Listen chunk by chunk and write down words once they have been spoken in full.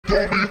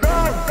call me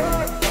Dad.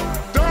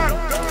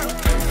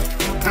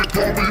 They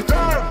call me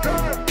Dad.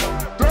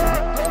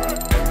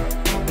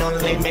 No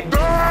limit.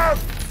 Dad.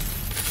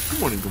 Good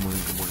morning, good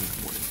morning, good morning,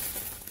 good morning.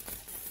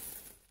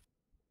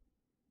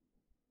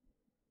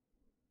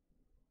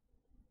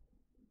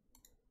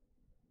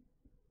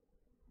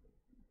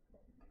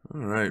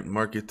 All right,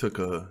 market took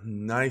a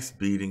nice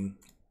beating.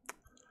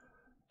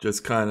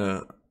 Just kind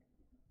of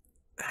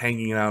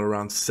hanging out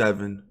around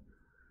 7.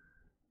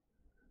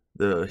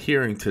 The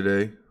hearing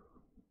today,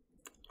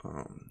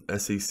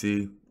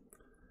 SEC,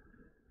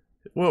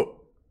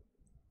 well,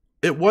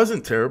 it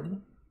wasn't terrible,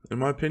 in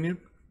my opinion.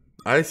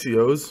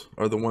 ICOs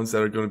are the ones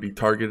that are going to be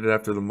targeted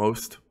after the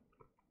most.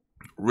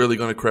 Really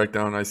going to crack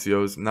down on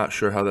ICOs. Not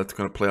sure how that's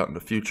going to play out in the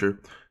future.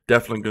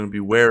 Definitely going to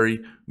be wary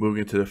moving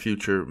into the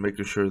future,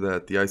 making sure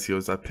that the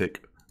ICOs I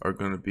pick are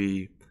going to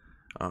be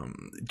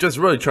just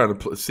really trying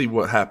to see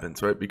what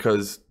happens, right?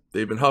 Because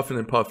they've been huffing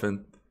and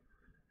puffing,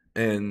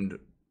 and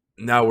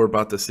now we're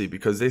about to see,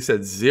 because they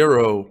said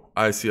 0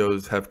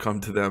 ICOs have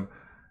come to them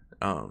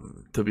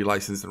to be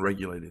licensed and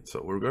regulated.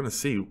 So we're going to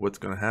see what's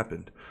going to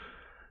happen.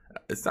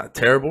 It's not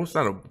terrible. It's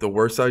not the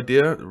worst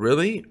idea,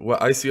 really.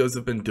 What ICOs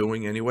have been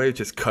doing anyway,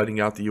 just cutting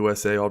out the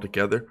USA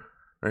altogether,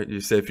 right?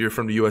 You say if you're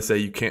from the USA,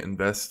 you can't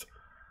invest.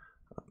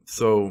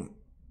 So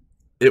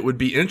it would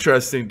be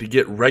interesting to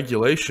get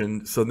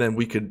regulation, so then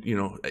we could,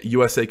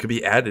 USA could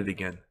be added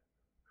again.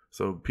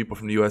 So people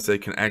from the USA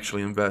can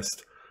actually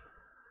invest.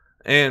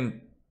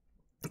 And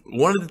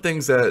one of the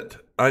things that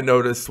I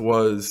noticed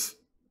was,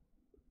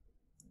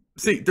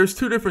 see, there's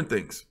 2 different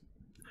things.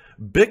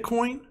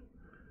 Bitcoin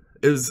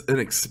is an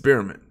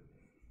experiment,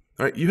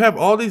 right? You have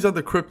all these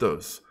other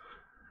cryptos,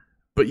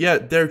 but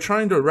yet they're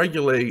trying to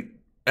regulate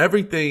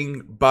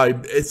everything by,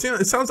 it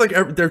sounds like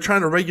they're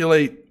trying to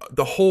regulate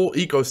the whole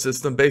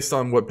ecosystem based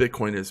on what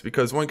Bitcoin is.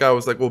 Because one guy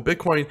was like, well,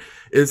 Bitcoin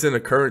isn't a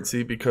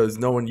currency because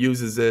no one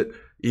uses it.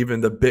 Even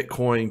the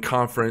Bitcoin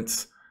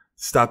conference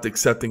stopped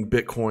accepting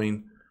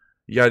Bitcoin,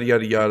 yada,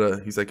 yada,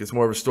 yada. He's like, it's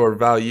more of a store of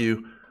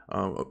value,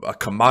 a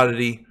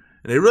commodity.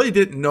 And they really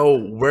didn't know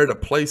where to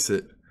place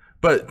it.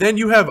 But then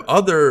you have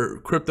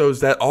other cryptos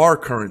that are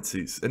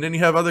currencies. And then you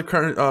have other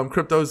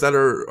cryptos that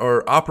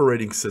are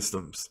operating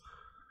systems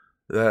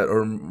that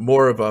are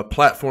more of a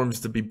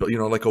platforms to be,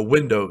 like a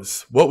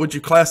Windows. What would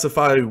you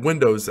classify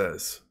Windows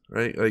as,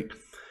 right? Like,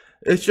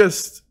 it's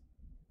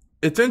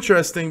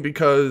interesting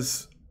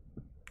because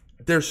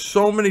there's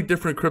so many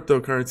different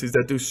cryptocurrencies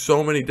that do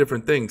so many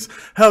different things.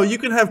 Hell, you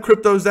can have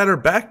cryptos that are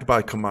backed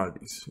by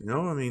commodities,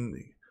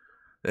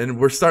 and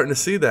we're starting to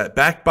see that.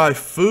 Backed by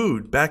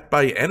food, backed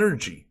by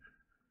energy.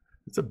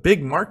 It's a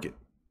big market.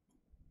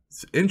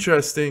 It's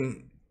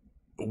interesting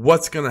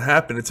what's going to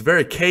happen. It's a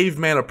very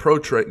caveman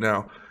approach right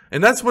now.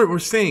 And that's what we're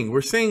seeing.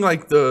 We're seeing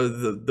like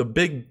the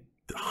big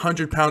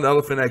 100-pound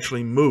elephant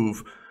actually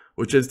move,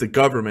 which is the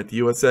government, the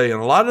USA.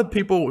 And a lot of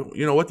people,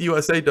 what the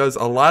USA does,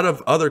 a lot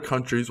of other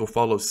countries will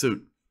follow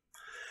suit.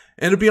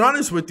 And to be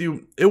honest with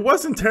you, it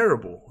wasn't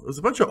terrible. It was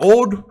a bunch of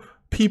old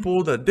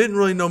people that didn't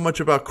really know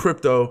much about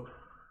crypto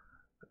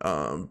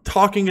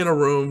talking in a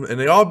room, and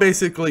they all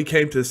basically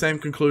came to the same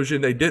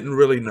conclusion. They didn't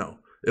really know.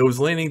 It was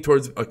leaning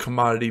towards a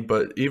commodity,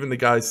 but even the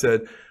guy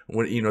said,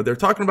 when they're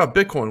talking about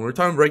Bitcoin, we're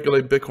talking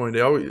regulate Bitcoin.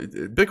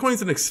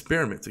 Bitcoin's an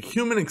experiment. It's a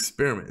human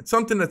experiment. It's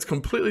something that's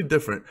completely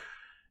different.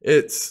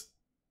 It's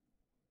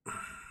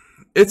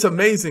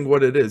amazing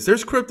what it is.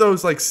 There's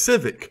cryptos like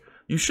Civic.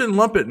 You shouldn't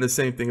lump it in the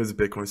same thing as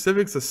Bitcoin.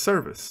 Civic's a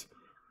service,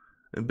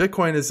 and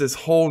Bitcoin is this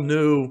whole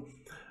new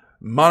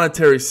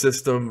monetary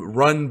system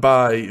run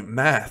by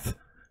math.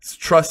 It's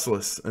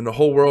trustless, and the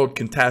whole world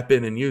can tap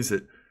in and use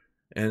it.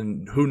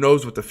 And who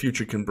knows what the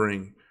future can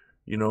bring,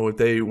 if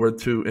they were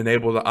to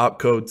enable the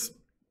opcodes.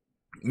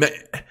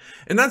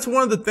 And that's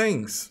one of the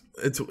things.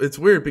 It's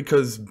weird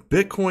because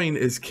Bitcoin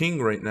is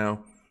king right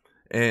now.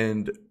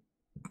 And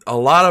a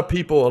lot of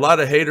people, a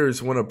lot of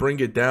haters want to bring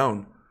it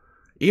down.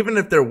 Even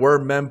if there were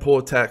mempool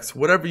attacks,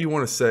 whatever you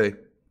want to say,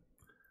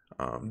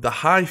 the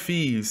high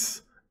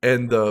fees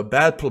and the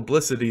bad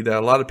publicity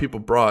that a lot of people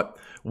brought,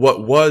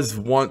 what was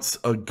once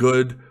a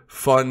good,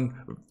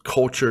 fun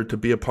culture to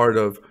be a part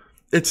of,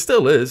 it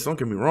still is, don't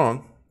get me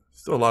wrong.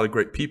 Still a lot of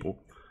great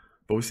people.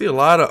 But we see a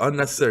lot of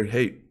unnecessary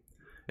hate.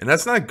 And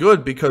that's not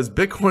good, because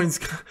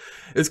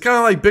it's kind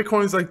of like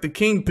Bitcoin's like the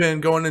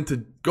kingpin going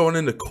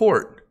into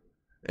court.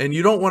 And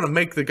you don't want to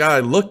make the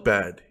guy look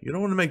bad. You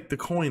don't want to make the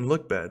coin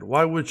look bad.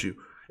 Why would you?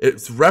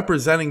 It's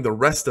representing the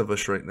rest of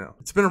us right now.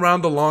 It's been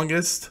around the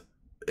longest.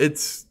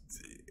 It's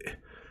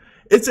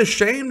a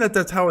shame that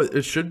that's how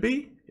it should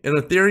be. And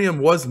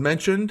Ethereum was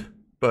mentioned,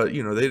 but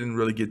they didn't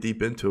really get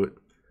deep into it.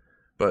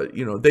 But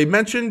they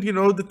mentioned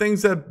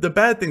the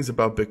bad things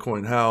about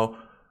Bitcoin, how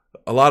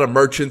a lot of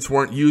merchants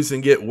weren't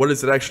using it. What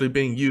is it actually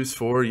being used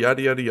for?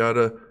 Yada yada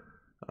yada.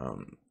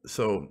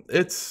 So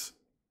it's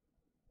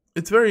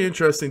very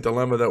interesting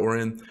dilemma that we're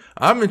in.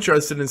 I'm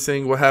interested in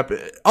seeing what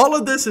happened. All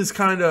of this is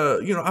kind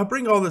of, I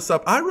bring all this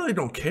up. I really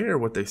don't care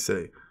what they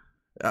say.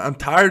 I'm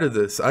tired of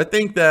this. I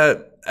think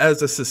that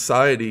as a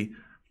society,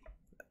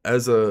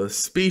 as a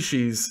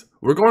species,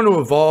 We're going to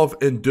evolve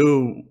and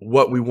do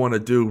what we want to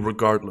do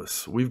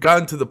regardless. We've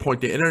gotten to the point,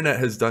 the internet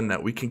has done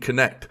that. We can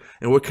connect,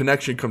 and with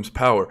connection comes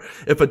power.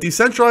 If a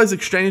decentralized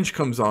exchange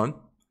comes on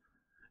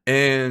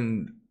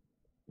and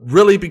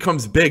really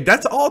becomes big,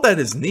 that's all that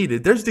is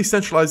needed. There's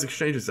decentralized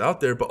exchanges out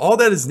there, but all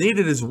that is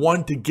needed is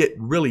one to get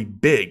really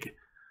big,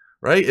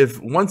 right?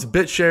 If once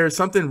BitShare,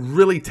 something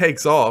really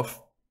takes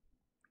off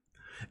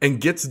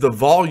and gets the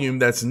volume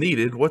that's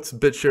needed, what's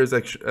BitShare's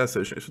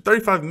exchange?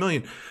 35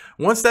 million.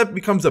 Once that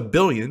becomes a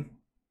billion,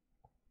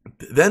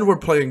 then we're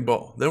playing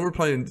ball. Then we're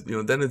playing,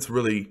 then it's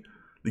really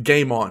the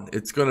game on.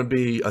 It's going to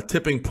be a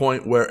tipping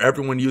point where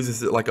everyone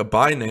uses it like a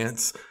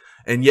Binance,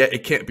 and yet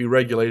it can't be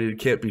regulated, it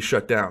can't be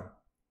shut down.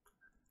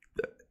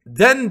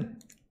 Then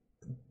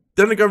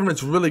the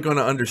government's really going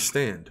to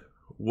understand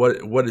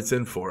what it's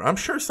in for. I'm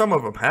sure some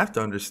of them have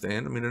to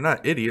understand. I mean, they're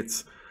not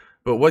idiots.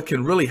 But what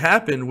can really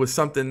happen with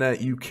something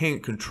that you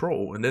can't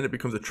control, and then it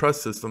becomes a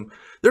trust system,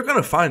 they're going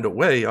to find a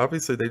way.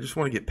 Obviously, they just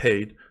want to get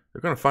paid.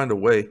 They're going to find a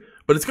way.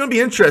 But it's going to be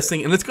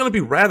interesting, and it's going to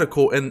be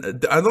radical,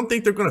 and I don't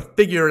think they're going to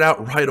figure it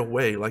out right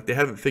away, like they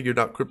haven't figured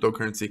out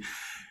cryptocurrency.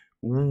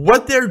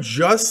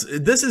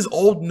 This is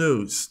old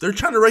news. They're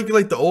trying to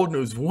regulate the old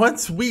news.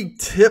 Once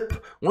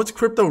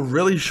crypto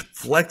really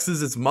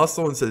flexes its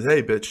muscle and says,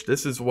 hey, bitch,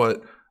 this is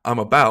what I'm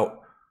about,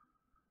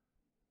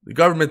 the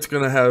government's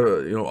going to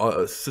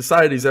have,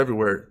 societies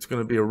everywhere. It's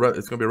going to be a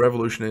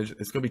revolution.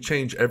 It's going to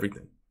change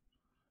everything.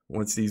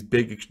 Once these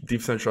big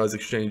decentralized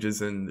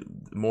exchanges and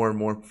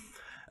more.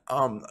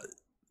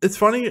 It's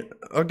funny.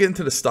 I'll get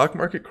into the stock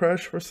market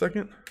crash for a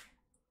second.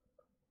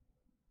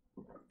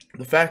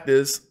 The fact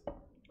is,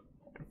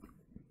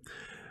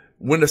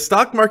 when the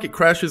stock market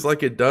crashes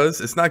like it does,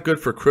 it's not good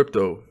for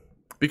crypto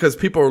because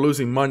people are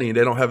losing money and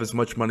they don't have as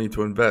much money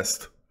to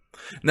invest.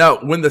 Now,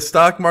 when the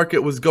stock market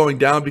was going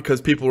down because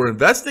people were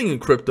investing in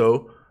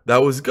crypto,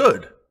 that was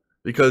good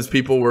because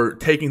people were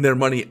taking their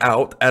money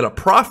out at a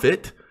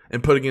profit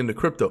and putting it into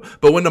crypto.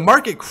 But when the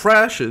market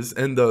crashes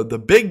and the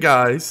big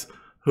guys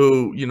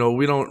who,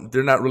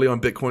 they're not really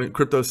on Bitcoin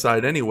crypto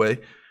side anyway,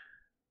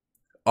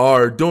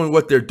 are doing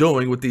what they're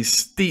doing with these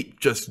steep,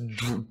 just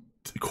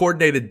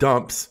coordinated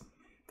dumps,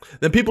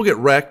 then people get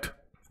wrecked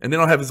and they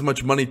don't have as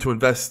much money to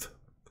invest.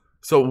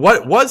 So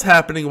what was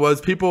happening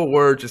was people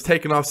were just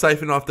taking off,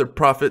 siphoning off their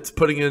profits,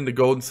 putting it into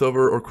gold and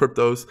silver or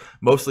cryptos,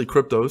 mostly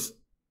cryptos.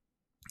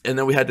 And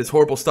then we had this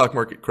horrible stock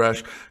market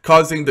crash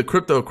causing the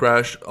crypto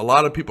crash. A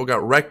lot of people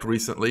got wrecked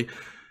recently,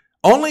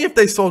 only if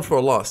they sold for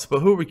a loss.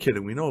 But who are we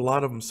kidding? We know a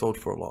lot of them sold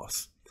for a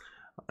loss.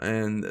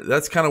 And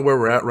that's kind of where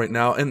we're at right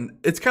now. And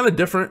it's kind of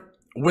different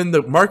when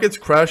the markets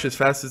crash as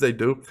fast as they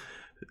do.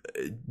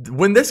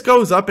 When this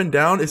goes up and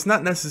down, it's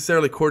not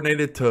necessarily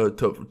coordinated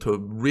to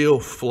real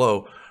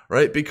flow.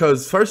 Right?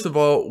 Because first of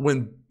all,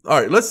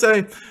 let's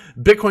say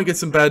Bitcoin gets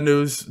some bad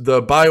news, the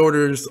buy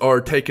orders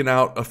are taken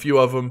out, a few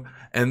of them,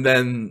 and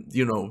then,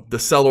 the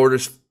sell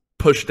orders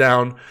push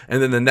down, and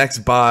then the next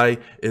buy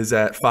is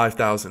at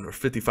 5,000 or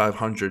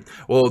 5,500.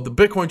 Well, the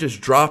Bitcoin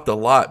just dropped a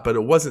lot, but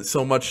it wasn't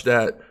so much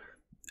that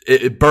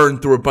it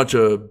burned through a bunch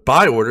of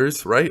buy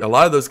orders, right? A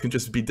lot of those can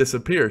just be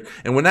disappeared.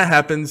 And when that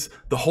happens,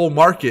 the whole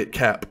market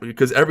cap,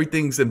 because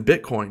everything's in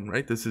Bitcoin,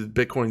 right? This is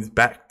Bitcoin's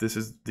back. This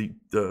is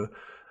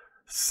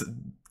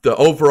the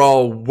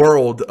overall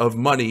world of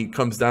money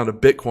comes down to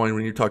Bitcoin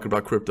when you're talking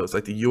about cryptos.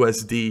 Like the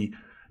USD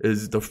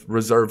is the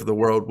reserve of the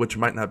world, which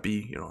might not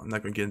be, I'm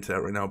not going to get into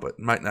that right now, but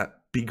might not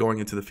be going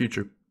into the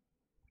future.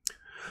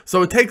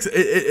 So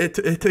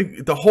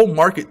the whole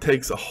market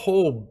takes a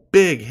whole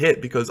big hit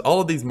because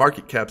all of these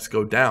market caps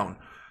go down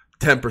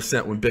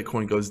 10% when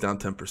Bitcoin goes down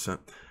 10%,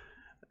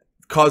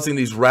 causing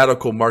these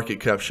radical market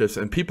cap shifts,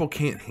 and people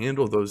can't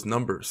handle those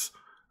numbers.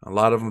 A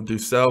lot of them do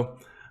sell.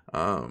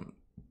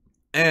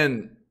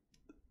 And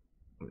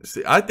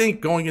see, I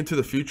think going into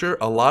the future,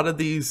 a lot of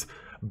these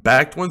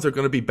backed ones are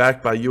going to be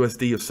backed by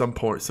USD of some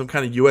point, some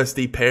kind of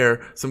USD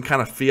pair, some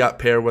kind of fiat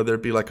pair, whether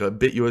it be like a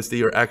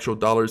BitUSD or actual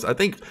dollars. I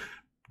think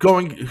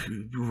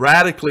going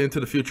radically into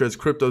the future as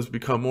cryptos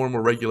become more and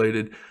more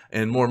regulated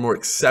and more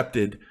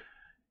accepted,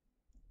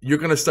 you're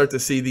going to start to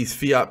see these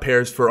fiat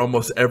pairs for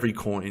almost every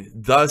coin.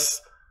 Thus,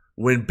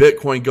 when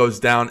Bitcoin goes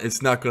down,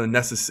 it's not going to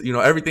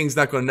necessarily, everything's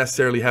not going to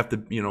necessarily have to,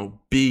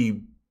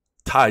 be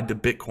tied to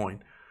Bitcoin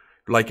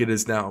like it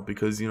is now,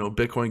 because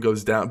Bitcoin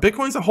goes down.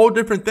 Bitcoin's a whole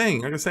different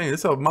thing. Like I'm saying,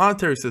 it's a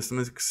monetary system.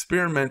 It's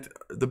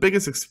the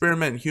biggest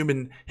experiment in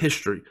human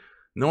history.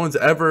 No one's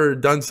ever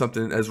done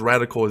something as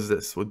radical as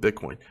this with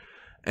Bitcoin,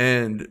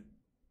 and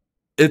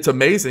it's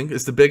amazing.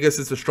 It's the biggest.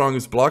 It's the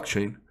strongest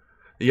blockchain.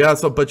 Yeah.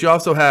 But you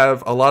also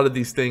have a lot of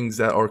these things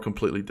that are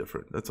completely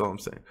different. That's all I'm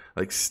saying.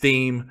 Like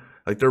Steam,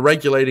 like they're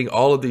regulating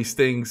all of these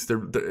things.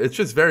 It's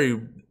just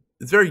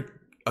it's very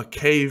a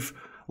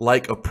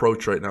cave-like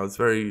approach right now. It's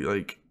very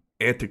like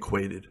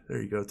antiquated. There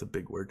you go. It's a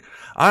big word.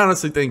 I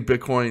honestly think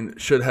Bitcoin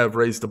should have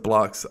raised the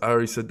blocks. I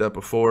already said that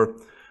before.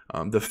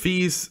 The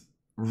fees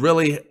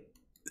really,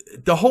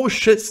 the whole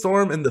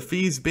shitstorm and the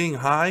fees being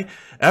high,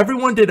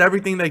 everyone did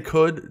everything they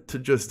could to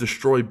just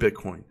destroy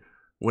Bitcoin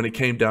when it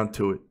came down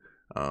to it.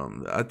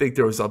 I think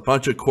there was a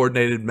bunch of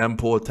coordinated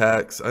mempool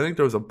attacks. I think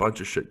there was a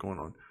bunch of shit going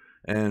on.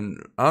 And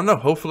I don't know,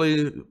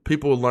 hopefully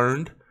people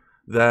learned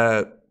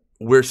that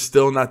we're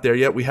still not there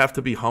yet. We have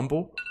to be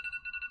humble.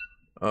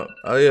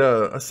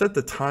 I set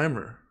the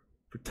timer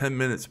for 10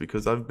 minutes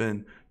because I've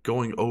been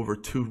going over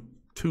too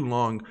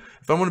long.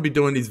 If I want to be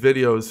doing these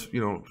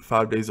videos,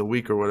 5 days a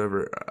week or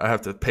whatever, I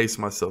have to pace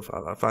myself.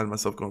 I find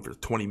myself going for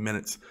 20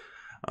 minutes.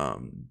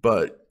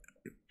 But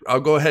I'll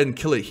go ahead and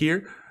kill it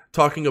here.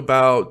 Talking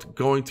about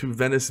going to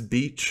Venice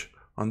Beach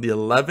on the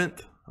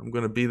 11th. I'm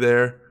going to be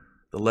there.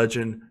 The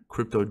Legend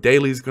Crypto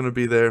Daily is going to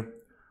be there.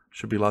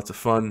 Should be lots of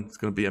fun. It's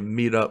going to be a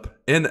meetup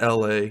in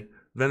LA,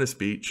 Venice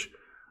Beach.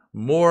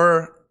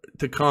 More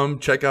to come.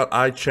 Check out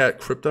iChat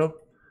Crypto.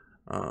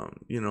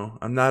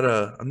 I'm not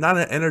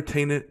an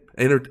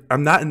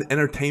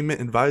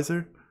entertainment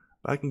advisor,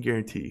 but I can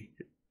guarantee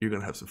you're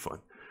going to have some fun.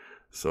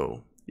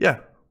 So, yeah.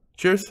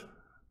 Cheers.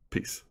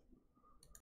 Peace.